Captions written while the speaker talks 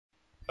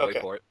Wait Okay.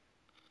 for it.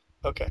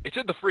 Okay. It's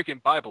in the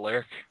freaking Bible,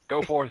 Eric.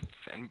 Go forth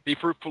and be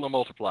fruitful and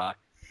multiply.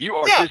 You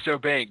are Yeah.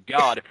 disobeying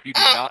God if you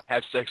do not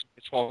have sex with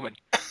this woman.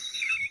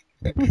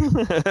 Yeah,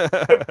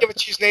 but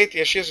she's an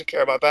atheist. She doesn't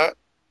care about that.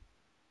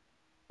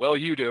 Well,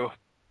 you do.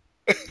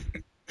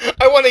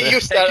 I want to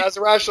use that as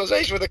a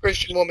rationalization with a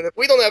Christian woman. If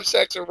we don't have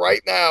sex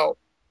right now,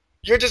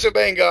 you're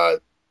disobeying God.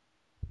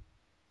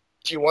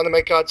 Do you want to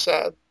make God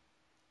sad?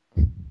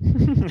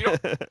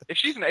 If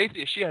she's an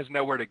atheist, she has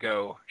nowhere to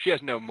go. She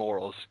has no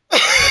morals. That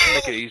can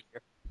make it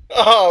easier.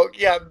 Oh,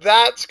 yeah,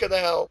 that's gonna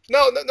help.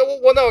 No,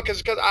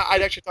 because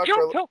I'd actually talked You to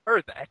her. don't tell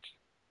her that.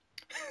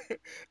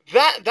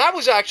 That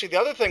was actually the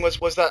other thing was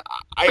that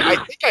I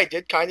think I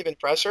did kind of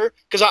impress her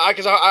because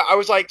I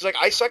was like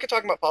I suck at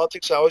talking about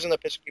politics, so I was gonna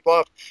piss people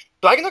off,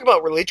 but I can talk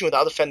about religion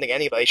without offending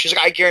anybody. She's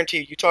like, I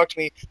guarantee you talk to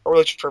me about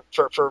religion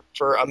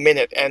for a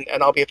minute and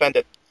I'll be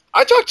offended.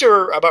 I talked to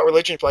her about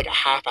religion for like a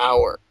half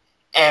hour,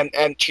 and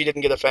she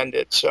didn't get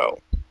offended. So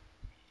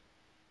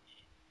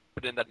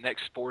But in that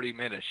next 40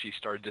 minutes, she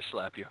started to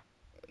slap you.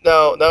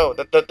 no,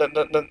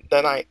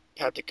 then I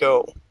had to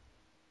go.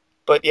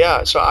 But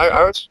yeah, so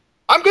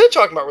I'm good at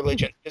talking about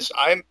religion because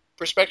I'm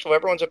respectful of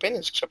everyone's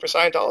opinions except for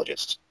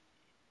Scientologists.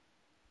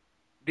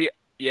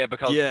 Yeah,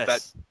 because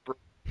Yes.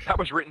 that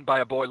was written by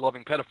a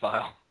boy-loving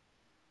pedophile.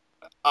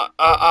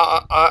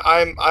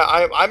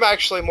 I'm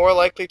actually more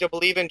likely to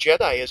believe in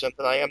Jediism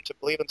than I am to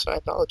believe in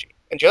Scientology.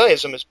 And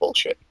Jediism is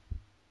bullshit.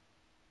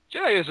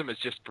 Judaism is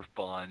just for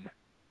fun.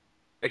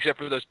 Except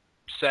for those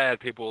sad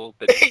people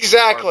that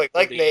Exactly,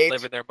 like Nate.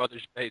 live in their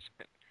mother's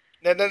basement.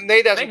 Nate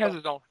Nate has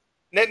his own.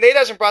 Nate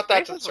hasn't brought that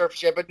Nate to the hasn't-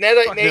 surface yet, but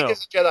Nate Fuck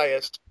is no. a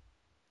Jediist.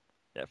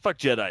 Yeah, fuck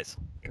Jedis.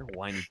 You're a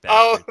whiny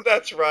Oh, bastard.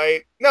 that's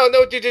right. No,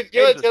 dude, you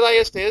know what a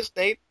Jediist is,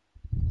 Nate?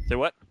 Say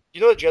what?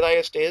 You know what a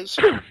Jediist is?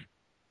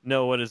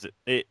 No, what is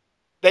it?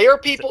 They are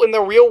people in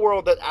the real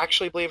world that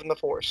actually believe in the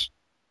Force.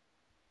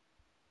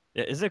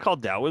 Yeah, isn't it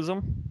called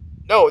Taoism?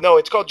 No,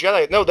 it's called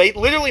Jedi. No, they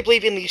literally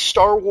believe in the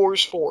Star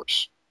Wars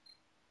Force.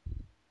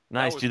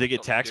 Nice. was Do they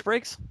get something tax different.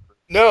 breaks?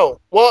 No.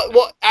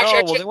 Well,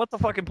 actually, Well, then what the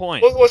fucking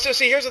point? Well, so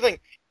see, here's the thing.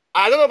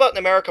 I don't know about in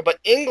America, but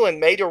England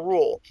made a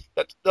rule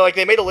that, like,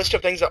 they made a list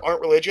of things that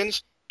aren't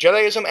religions.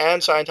 Judaism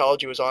and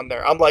Scientology was on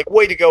there. I'm like,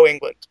 way to go,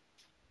 England.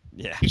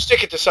 Yeah. You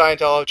stick it to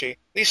Scientology.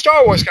 These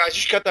Star Wars guys,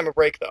 you should cut them a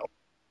break, though.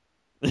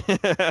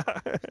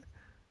 I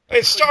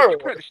mean, Star You're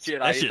Wars. Jedi.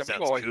 That shit You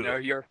sounds always cool. know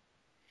your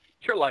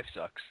life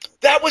sucks.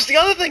 That was the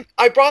other thing.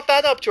 I brought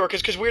that up to her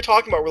because we were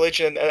talking about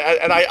religion,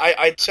 and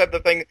I said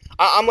the thing.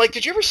 I'm like,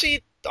 did you ever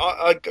see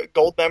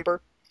Goldmember?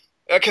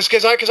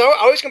 Because I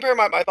always compare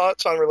my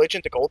thoughts on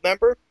religion to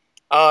Goldmember.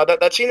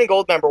 That scene in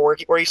Goldmember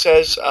where he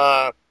says,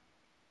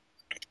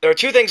 there are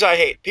two things I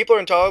hate: people are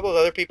intolerable with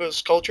other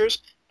people's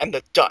cultures, and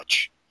the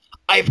Dutch.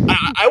 I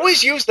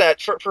always use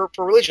that for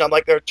religion. I'm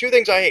like, there are two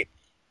things I hate: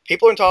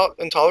 people are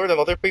intolerant of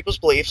other people's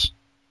beliefs,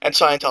 and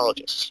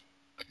Scientologists.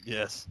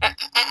 Yes.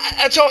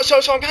 And so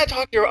I'm kind of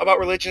talking to her about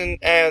religion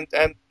and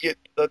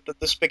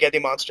the spaghetti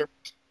monster.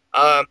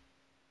 And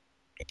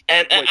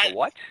Wait,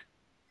 what?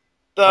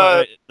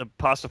 The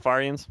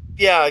Pastafarians?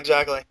 Yeah,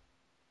 exactly.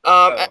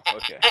 Okay.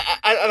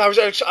 And I was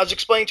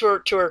explaining to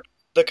her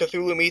the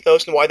Cthulhu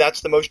mythos and why that's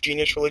the most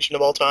genius religion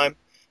of all time.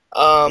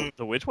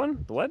 The which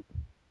one? The what?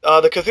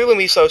 The Cthulhu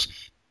mythos.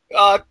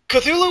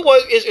 Cthulhu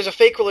is a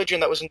fake religion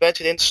that was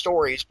invented in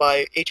stories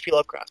by H.P.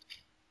 Lovecraft.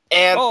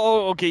 And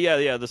Okay,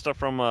 yeah, the stuff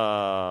from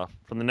the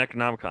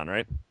Necronomicon,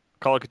 right?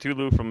 Call of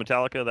Cthulhu from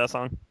Metallica, that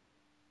song.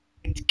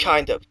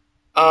 kind of.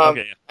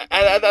 Okay, yeah.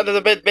 And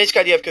the basic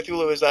idea of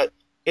Cthulhu is that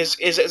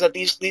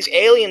these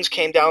aliens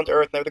came down to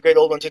Earth and they're the great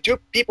old ones. And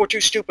people were too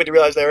stupid to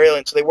realize they're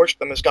aliens, so they worship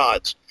them as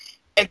gods.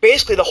 And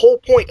basically, the whole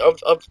point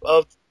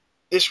of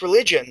this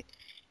religion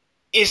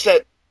is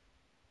that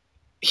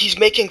he's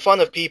making fun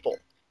of people.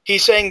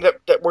 He's saying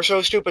that we're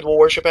so stupid we'll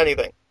worship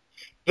anything.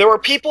 There are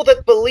people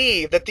that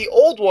believe that the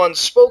old ones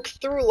spoke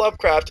through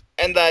Lovecraft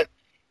and that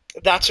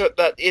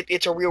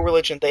it's a real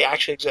religion. They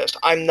actually exist.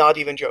 I'm not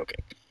even joking.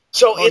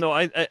 So No,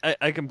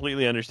 I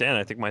completely understand.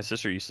 I think my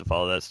sister used to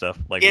follow that stuff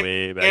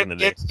way back in the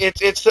day.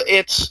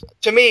 It's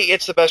to me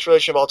it's the best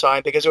religion of all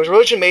time because it was a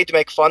religion made to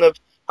make fun of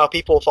how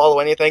people follow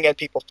anything and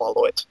people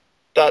follow it.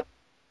 That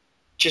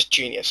just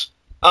genius.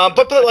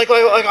 But like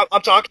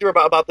I'm talking to her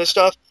about this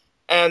stuff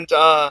and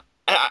I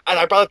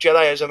brought up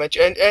Jediism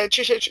and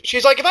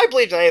she's like, if I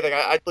believed in anything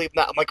I'd believe in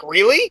that. I'm like,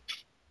 really?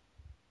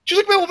 She's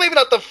like, well, maybe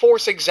not the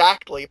Force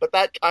exactly, but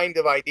that kind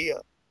of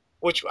idea,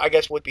 which I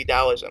guess would be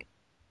Taoism.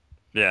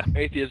 Yeah.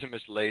 Atheism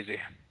is lazy.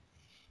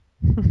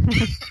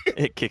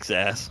 It kicks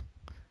ass.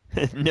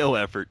 No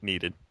effort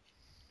needed.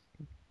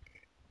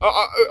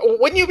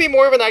 Wouldn't you be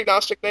more of an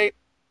agnostic, Nate?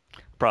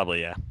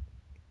 Probably, yeah.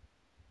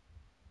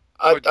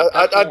 A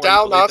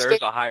Tao-gnostic?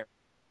 There's a higher.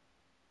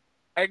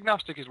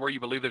 Agnostic is where you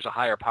believe there's a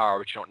higher power,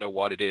 but you don't know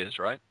what it is,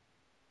 right?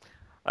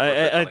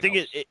 I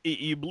think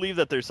you believe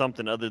that there's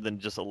something other than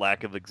just a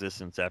lack of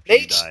existence after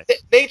you die.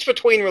 Nate's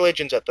between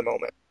religions at the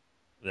moment.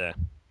 Yeah.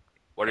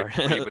 What are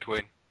you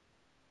between?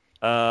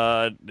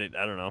 I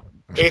don't know.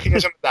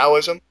 Atheism,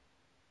 Taoism.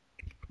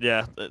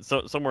 Yeah,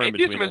 so somewhere in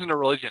Atheism between. isn't a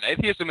religion.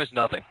 Atheism is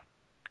nothing.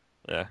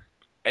 Yeah.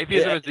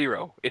 Atheism is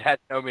zero. It has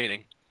no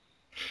meaning.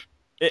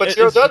 But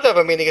zero does have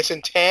a meaning. It's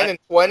in 10 and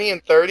 20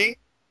 and 30.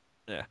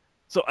 Yeah.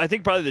 So I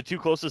think probably the two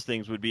closest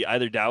things would be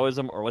either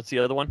Taoism or what's the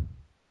other one?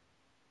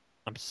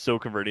 I'm so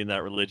converting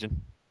that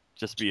religion.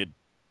 Just be a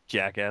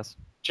jackass.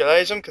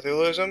 Jediism,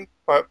 Cthulhuism,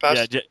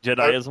 Yeah,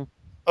 Jediism.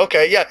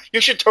 Okay, yeah,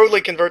 you should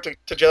totally convert to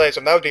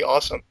Jediism. That would be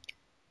awesome.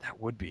 That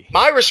would be.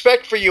 My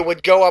respect for you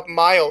would go up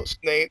miles,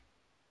 Nate.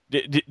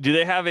 Do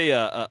they have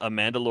a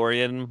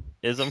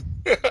Mandalorianism?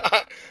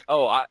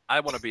 Oh, I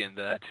want to be in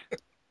that.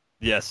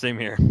 Yeah, same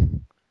here.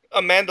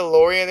 A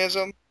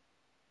Mandalorianism?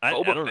 I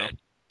don't know.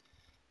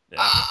 Yeah.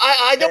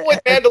 I know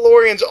what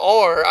Mandalorians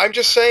are. I'm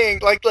just saying,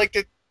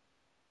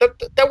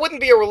 that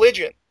wouldn't be a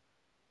religion.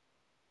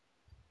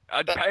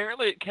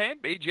 Apparently, it can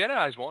be.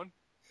 Jedi's one.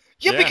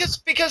 Yeah, Yeah.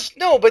 because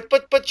no, but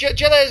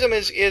Jediism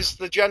is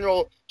the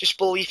general just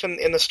belief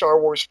in the Star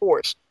Wars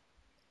Force.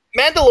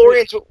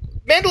 Mandalorians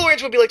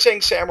would be like saying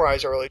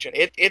samurais are a religion.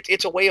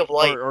 It's a way of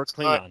life. Or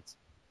Klingons.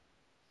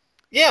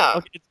 Yeah.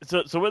 Okay,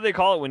 so what do they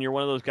call it when you're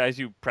one of those guys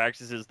who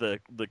practices the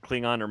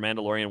Klingon or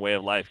Mandalorian way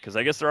of life? Because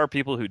I guess there are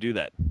people who do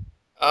that.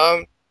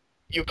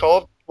 You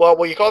call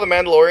the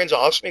Mandalorians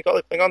awesome. You call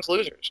the Klingons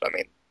losers. I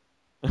mean,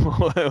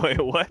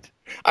 Wait, what?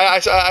 I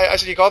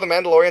said you call the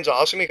Mandalorians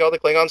awesome. You call the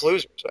Klingons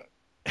losers.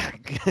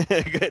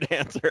 Good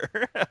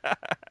answer.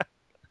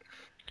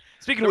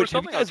 Speaking There of was which,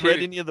 have you something guys else read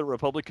reading- any of the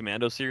Republic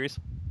Commando series?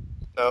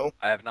 No,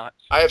 I have not.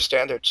 I have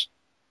standards.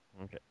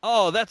 Okay.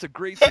 Oh, that's a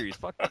great series.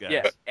 Fuck you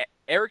guys. Yeah,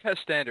 Eric has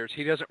standards.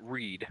 He doesn't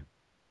read.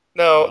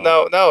 No.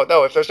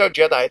 Oh. If there's no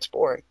Jedi, it's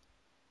boring.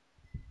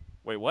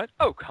 Wait, what?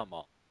 Oh, come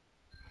on.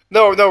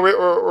 No.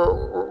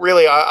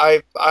 Really,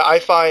 I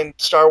find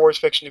Star Wars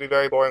fiction to be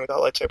very boring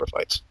without lightsaber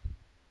fights.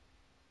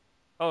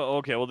 Oh,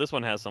 okay. Well, this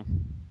one has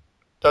some.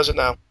 Does it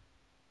now?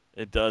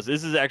 It does.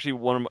 This is actually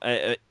one of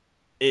my.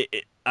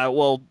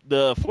 Well,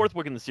 the fourth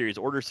book in the series,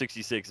 Order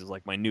 66, is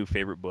like my new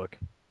favorite book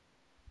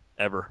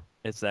ever.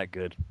 It's that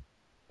good.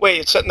 Wait,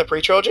 it's set in the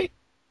pre-trilogy?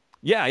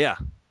 Yeah.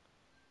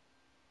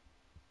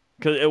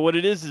 Because what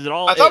it is it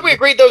all. I thought we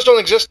agreed those don't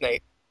exist,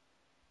 Nate.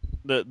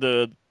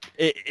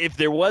 If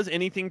there was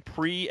anything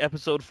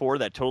pre-episode 4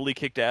 that totally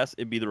kicked ass,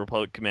 it'd be the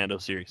Republic Commando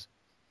series.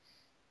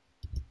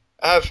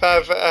 Have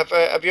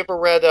you ever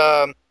read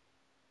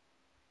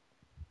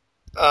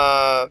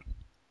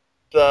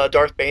the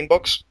Darth Bane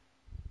books?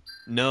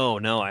 No,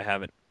 I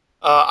haven't.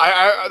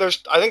 I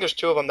think there's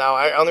 2 of them now.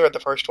 I only read the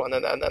first one,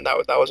 and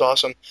that was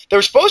awesome. They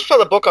were supposed to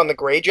put a book on the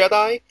Grey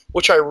Jedi,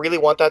 which I really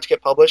want that to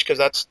get published because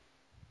that's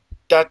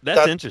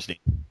interesting.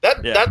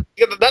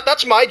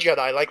 that's my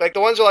Jedi. Like the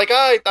ones who are like,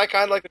 I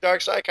kind of like the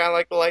dark side, kind of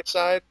like the light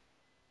side.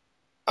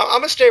 I'm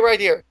gonna stay right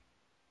here.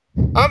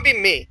 I'm gonna be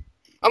me.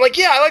 I'm like,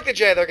 yeah, I like the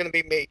Jedi. They're gonna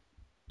be me.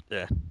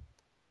 Yeah.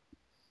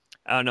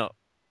 I don't know.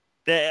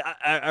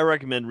 I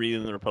recommend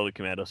reading the Republic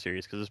Commando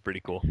series because it's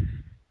pretty cool.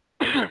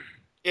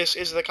 Is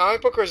it the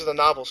comic book or is it the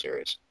novel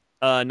series?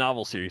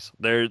 Novel series.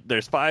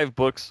 There's 5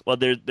 books. Well,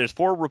 there's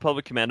 4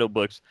 Republic Commando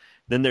books.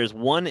 Then there's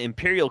 1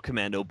 Imperial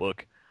Commando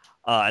book.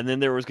 And then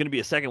there was going to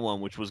be a second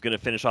one, which was going to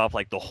finish off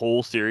like the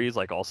whole series,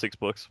 like all 6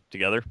 books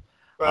together.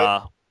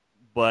 Right.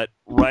 But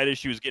right as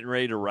she was getting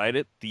ready to write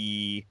it,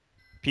 the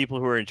people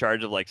who are in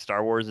charge of like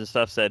Star Wars and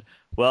stuff said,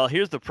 "Well,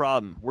 here's the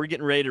problem. We're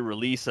getting ready to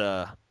release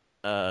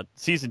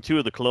season 2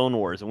 of the Clone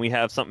Wars, and we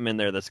have something in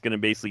there that's going to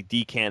basically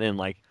decanon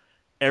like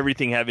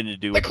everything having to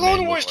do The with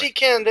Clone Wars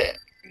decanned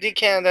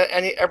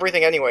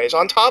everything anyways.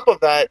 On top of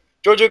that,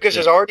 George Lucas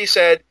has already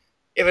said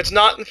if it's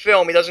not in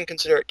film, he doesn't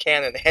consider it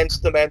canon, hence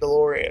The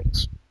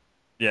Mandalorians.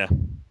 Yeah.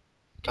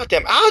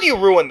 Goddamn, how do you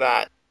ruin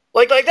that?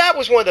 Like that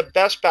was one of the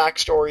best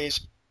backstories,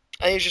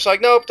 and he's just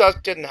like, nope,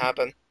 that didn't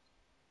happen.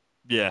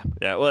 Yeah.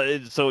 Well,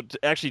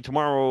 actually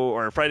tomorrow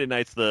or Friday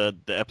night's the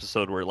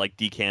episode where it like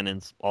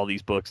decanons all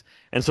these books.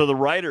 And so the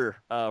writer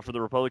for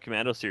the Republic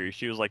Commando series,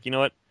 she was like, you know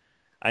what?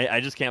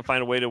 I just can't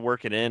find a way to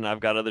work it in. I've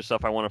got other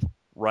stuff I want to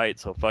write,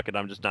 so fuck it.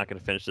 I'm just not going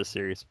to finish this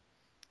series.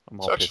 I'm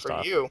all Sucks pissed for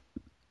off. you.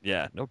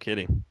 Yeah, no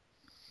kidding.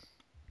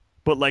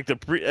 But like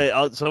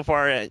so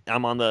far,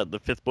 I'm on the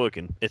 5th book,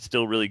 and it's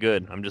still really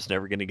good. I'm just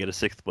never going to get a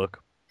 6th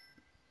book.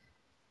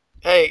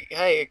 Hey,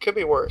 it could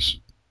be worse.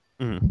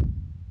 Mm-hmm.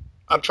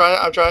 I'm trying.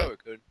 Oh,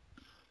 it could.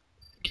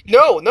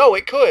 No,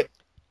 it could.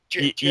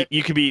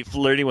 You could be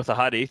flirting with a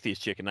hot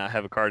atheist chick and not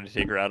have a car to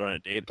take her out on a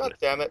date. God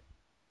damn it.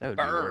 That would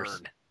be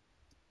worse.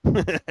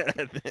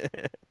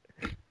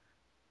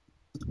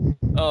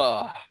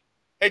 Ugh.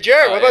 Hey,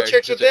 Jared, what about Eric,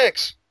 chicks with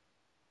dicks?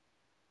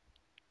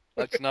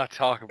 Let's not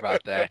talk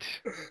about that.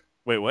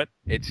 Wait, what?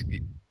 It's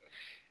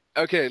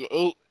okay.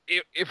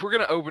 If we're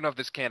gonna open up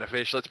this can of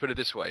fish, let's put it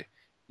this way.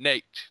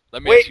 Nate,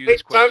 let me ask you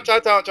this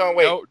question. Time,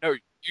 wait. No,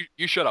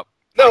 you shut up.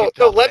 No,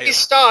 let me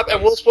stop,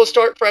 and we'll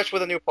start fresh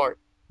with a new part.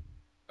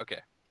 Okay.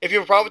 If you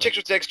have a problem with chicks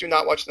with dicks, do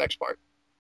not watch the next part.